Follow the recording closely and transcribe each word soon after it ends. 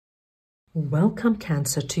Welcome,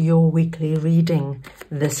 Cancer, to your weekly reading.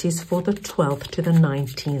 This is for the 12th to the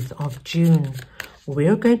 19th of June.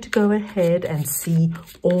 We're going to go ahead and see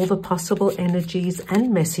all the possible energies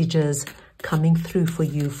and messages coming through for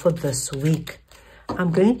you for this week.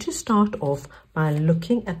 I'm going to start off by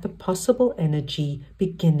looking at the possible energy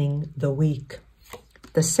beginning the week.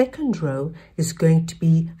 The second row is going to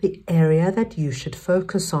be the area that you should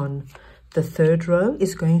focus on. The third row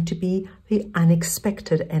is going to be the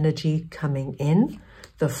unexpected energy coming in.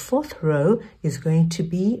 The fourth row is going to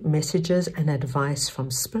be messages and advice from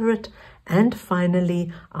Spirit. And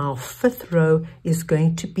finally, our fifth row is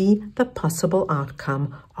going to be the possible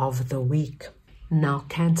outcome of the week. Now,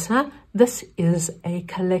 Cancer, this is a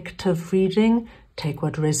collective reading. Take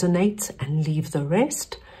what resonates and leave the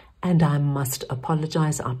rest. And I must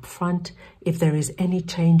apologize up front if there is any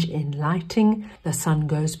change in lighting. The sun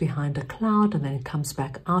goes behind a cloud and then it comes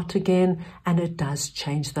back out again, and it does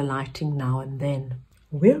change the lighting now and then.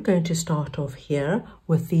 We're going to start off here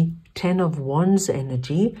with the 10 of Wands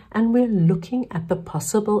energy, and we're looking at the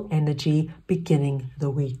possible energy beginning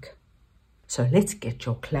the week. So let's get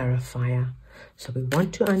your clarifier. So we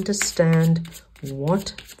want to understand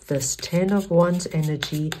what this 10 of Wands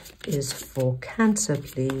energy is for Cancer,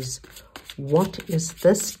 please. What is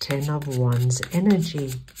this 10 of Wands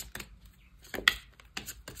energy?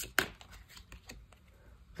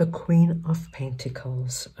 The Queen of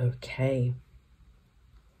Pentacles. Okay.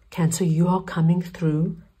 Cancer, you are coming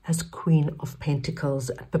through as Queen of Pentacles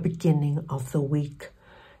at the beginning of the week.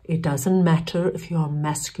 It doesn't matter if you are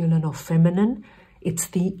masculine or feminine. It's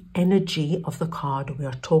the energy of the card we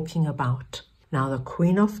are talking about. Now, the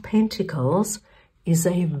Queen of Pentacles is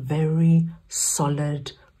a very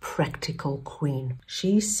solid, practical queen.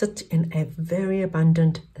 She sits in a very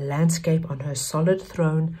abundant landscape on her solid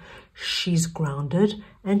throne. She's grounded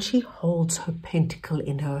and she holds her pentacle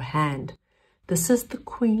in her hand. This is the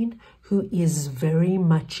queen who is very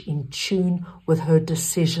much in tune with her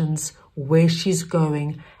decisions, where she's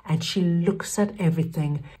going, and she looks at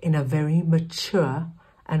everything in a very mature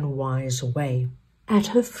and wise way. At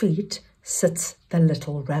her feet sits the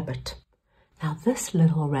little rabbit. Now, this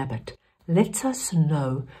little rabbit lets us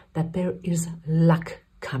know that there is luck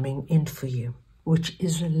coming in for you, which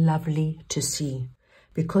is lovely to see,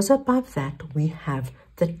 because above that we have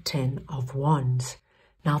the 10 of Wands.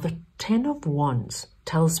 Now, the 10 of Wands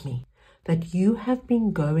tells me that you have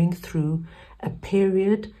been going through a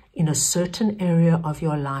period in a certain area of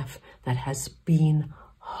your life that has been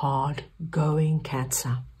hard going,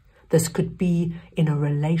 Cancer. This could be in a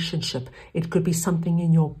relationship. It could be something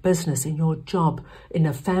in your business, in your job, in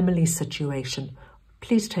a family situation.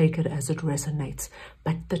 Please take it as it resonates.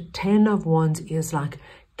 But the 10 of Wands is like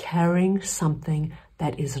carrying something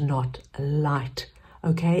that is not light,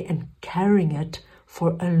 okay? And carrying it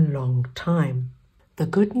for a long time. The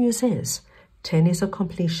good news is 10 is a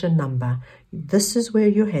completion number. This is where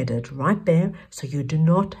you're headed, right there, so you do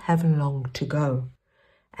not have long to go.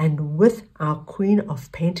 And with our Queen of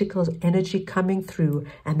Pentacles energy coming through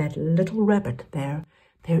and that little rabbit there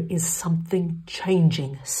is something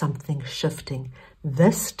changing, something shifting.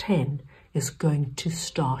 This 10 is going to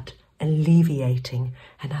start alleviating,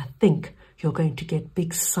 and I think you're going to get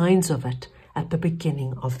big signs of it at the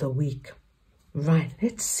beginning of the week. Right,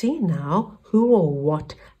 let's see now who or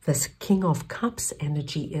what this King of Cups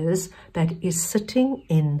energy is that is sitting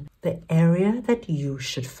in the area that you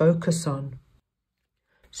should focus on.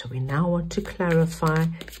 So we now want to clarify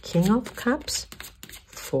King of Cups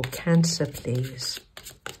for Cancer, please.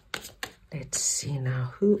 Let's see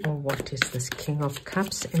now who or what is this King of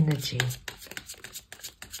Cups energy.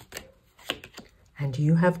 And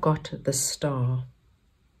you have got the Star.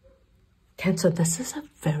 Cancer, this is a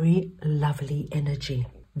very lovely energy.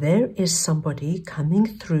 There is somebody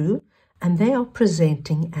coming through and they are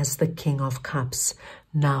presenting as the King of Cups.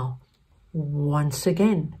 Now, once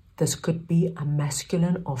again, this could be a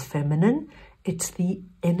masculine or feminine. It's the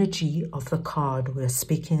energy of the card we're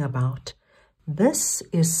speaking about. This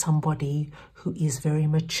is somebody who is very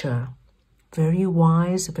mature, very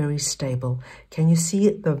wise, very stable. Can you see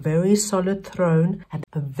the very solid throne and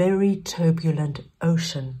a very turbulent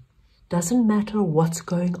ocean? Doesn't matter what's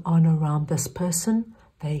going on around this person,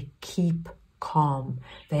 they keep calm.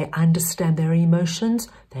 They understand their emotions,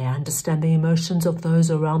 they understand the emotions of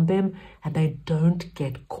those around them, and they don't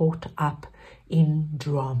get caught up in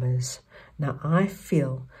dramas. Now, I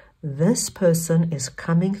feel this person is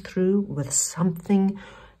coming through with something.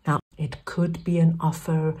 Now, it could be an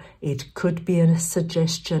offer, it could be a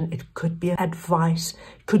suggestion, it could be advice,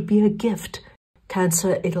 it could be a gift.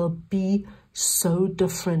 Cancer, it'll be so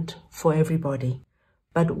different for everybody.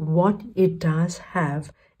 But what it does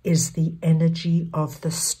have is the energy of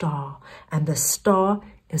the star, and the star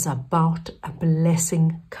is about a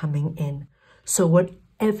blessing coming in. So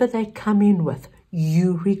whatever they come in with,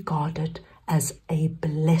 you regard it as a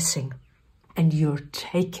blessing, and you're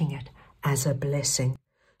taking it as a blessing.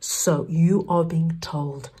 So you are being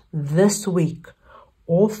told this week,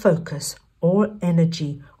 all focus, all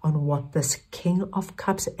energy on what this King of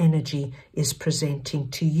Cups energy is presenting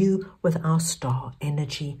to you with our star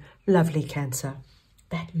energy. Lovely, Cancer.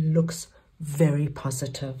 That looks very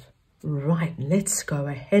positive. Right, let's go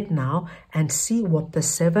ahead now and see what the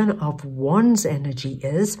Seven of Wands energy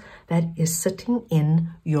is that is sitting in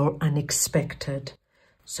your unexpected.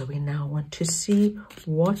 So we now want to see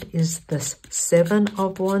what is this Seven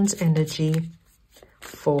of Wands energy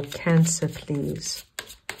for Cancer, please.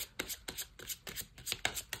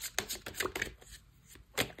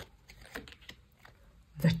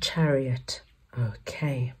 The Chariot.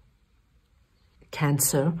 Okay.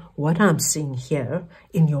 Cancer, what I'm seeing here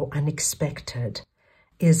in your unexpected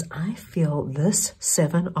is I feel this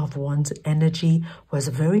Seven of Wands energy was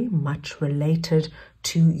very much related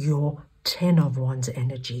to your Ten of Wands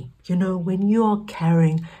energy. You know, when you are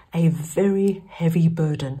carrying a very heavy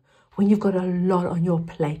burden, when you've got a lot on your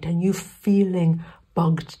plate and you're feeling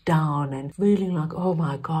bogged down and feeling like, oh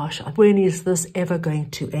my gosh, when is this ever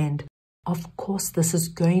going to end? Of course, this is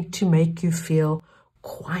going to make you feel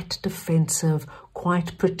quite defensive,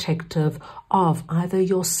 quite protective of either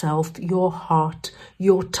yourself, your heart,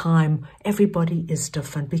 your time. Everybody is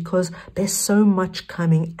different because there's so much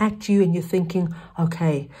coming at you and you're thinking,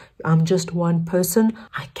 okay, I'm just one person.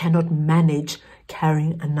 I cannot manage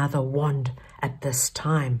carrying another wand at this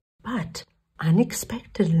time. But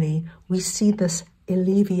unexpectedly, we see this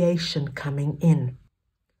alleviation coming in.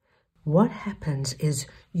 What happens is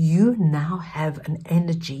you now have an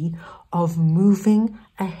energy of moving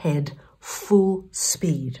ahead full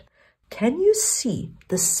speed. Can you see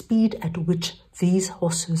the speed at which these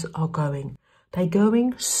horses are going? They're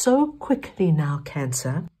going so quickly now,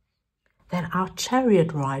 Cancer, that our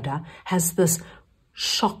chariot rider has this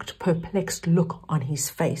shocked, perplexed look on his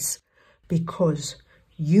face because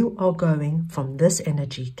you are going from this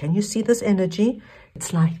energy. Can you see this energy?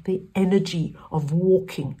 It's like the energy of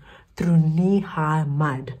walking through knee-high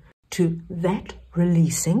mud to that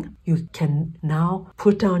releasing. You can now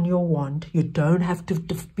put down your wand. You don't have to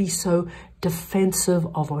be so defensive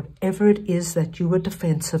of whatever it is that you were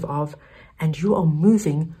defensive of, and you are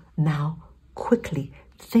moving now quickly.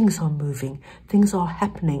 Things are moving. Things are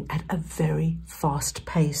happening at a very fast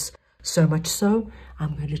pace. So much so,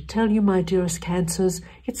 I'm going to tell you, my dearest Cancers,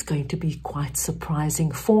 it's going to be quite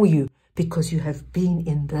surprising for you, because you have been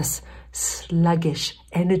in this sluggish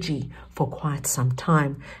energy for quite some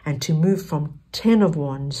time. And to move from Ten of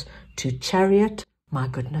Wands to Chariot, my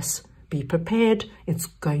goodness, be prepared. It's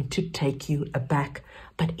going to take you aback,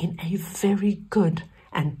 but in a very good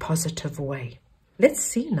and positive way. Let's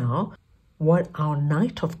see now what our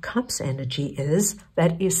Knight of Cups energy is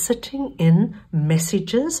that is sitting in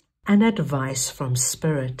messages and advice from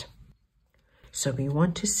Spirit. So we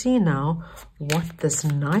want to see now what this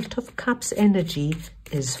Knight of Cups energy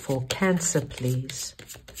is for Cancer, please.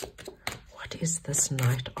 What is this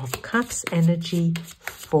Knight of Cups energy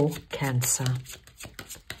for Cancer?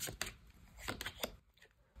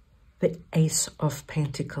 The Ace of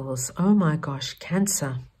Pentacles. Oh my gosh,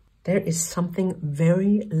 Cancer. There is something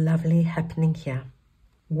very lovely happening here.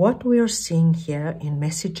 What we are seeing here in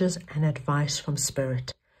messages and advice from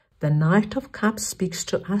Spirit, the Knight of Cups speaks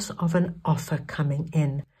to us of an offer coming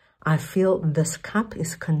in. I feel this cup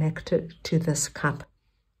is connected to this cup.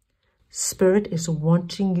 Spirit is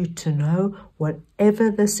wanting you to know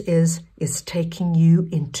whatever this is taking you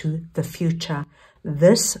into the future.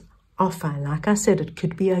 This offer, like I said, it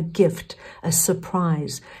could be a gift, a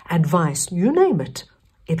surprise, advice, you name it.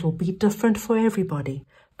 It will be different for everybody,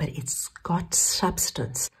 but it's got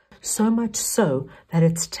substance, so much so that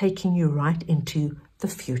it's taking you right into the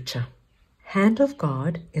future. Hand of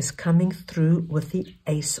God is coming through with the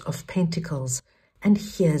Ace of Pentacles, and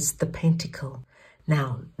here's the pentacle.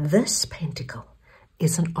 Now, this pentacle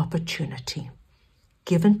is an opportunity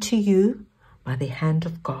given to you by the hand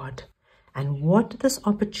of God. And what this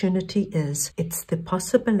opportunity is, it's the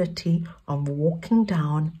possibility of walking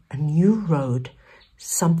down a new road,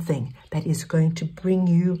 something that is going to bring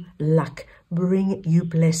you luck, bring you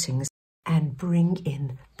blessings, and bring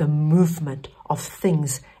in the movement of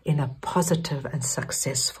things in a positive and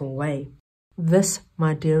successful way. This,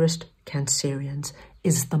 my dearest Cancerians,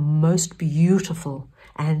 is the most beautiful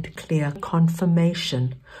and clear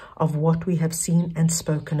confirmation of what we have seen and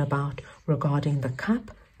spoken about regarding the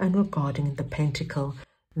cup and regarding the pentacle.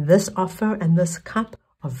 This offer and this cup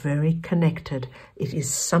are very connected. It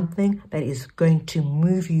is something that is going to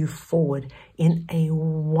move you forward in a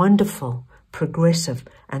wonderful, progressive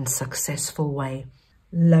and successful way.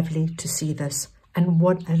 Lovely to see this. And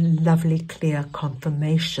what a lovely, clear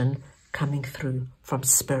confirmation coming through from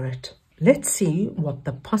Spirit. Let's see what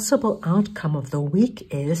the possible outcome of the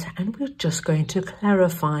week is, and we're just going to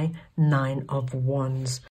clarify 9 of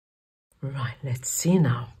Wands. Right, let's see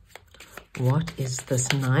now. What is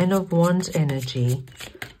this 9 of Wands energy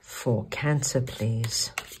for Cancer,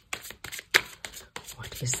 please?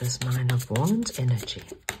 What is this 9 of Wands energy?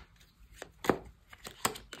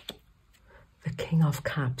 The King of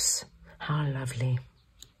Cups. How lovely.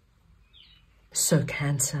 So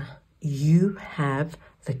Cancer, you have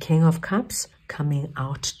the King of Cups coming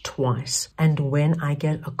out twice. And when I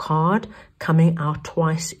get a card coming out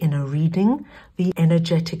twice in a reading, the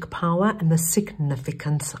energetic power and the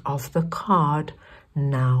significance of the card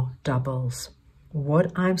now doubles.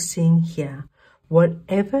 What I'm seeing here,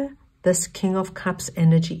 whatever this King of Cups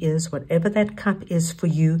energy is, whatever that cup is for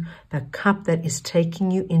you, the cup that is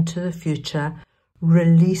taking you into the future,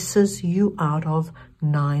 releases you out of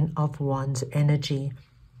 9 of Wands energy.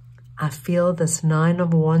 I feel this 9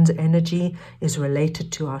 of Wands energy is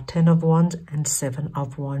related to our 10 of Wands and 7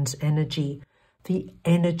 of Wands energy. The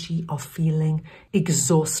energy of feeling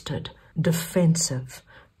exhausted, defensive,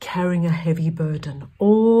 carrying a heavy burden.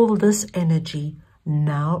 All this energy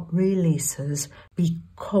now releases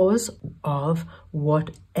because of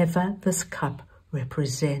whatever this cup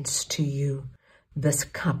represents to you. This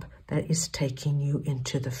cup that is taking you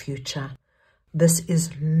into the future. This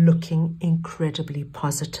is looking incredibly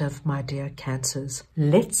positive, my dear Cancers.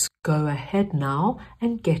 Let's go ahead now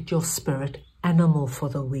and get your spirit animal for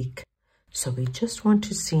the week. So we just want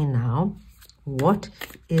to see now, what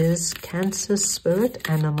is Cancer's spirit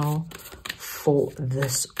animal for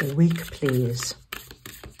this week, please?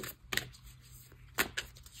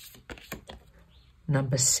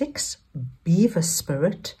 Number 6, Beaver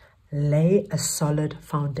spirit, lay a solid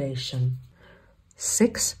foundation.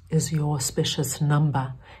 6 is your auspicious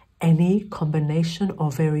number. Any combination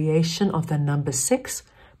or variation of the number 6,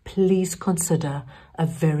 please consider a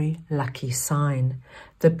very lucky sign.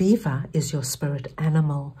 The beaver is your spirit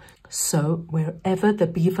animal. So wherever the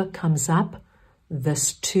beaver comes up,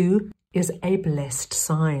 this too is a blessed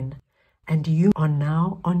sign. And you are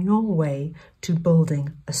now on your way to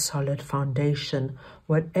building a solid foundation.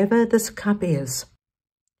 Whatever this cup is,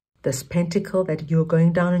 this pentacle that you're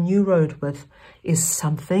going down a new road with, is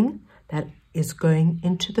something that is going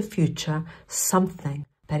into the future, something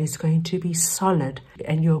that is going to be solid,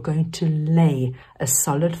 and you're going to lay a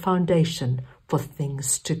solid foundation for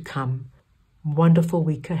things to come. Wonderful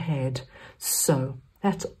week ahead. So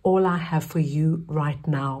that's all I have for you right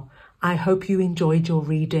now. I hope you enjoyed your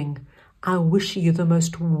reading. I wish you the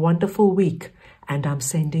most wonderful week, and I'm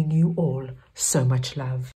sending you all so much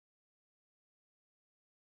love.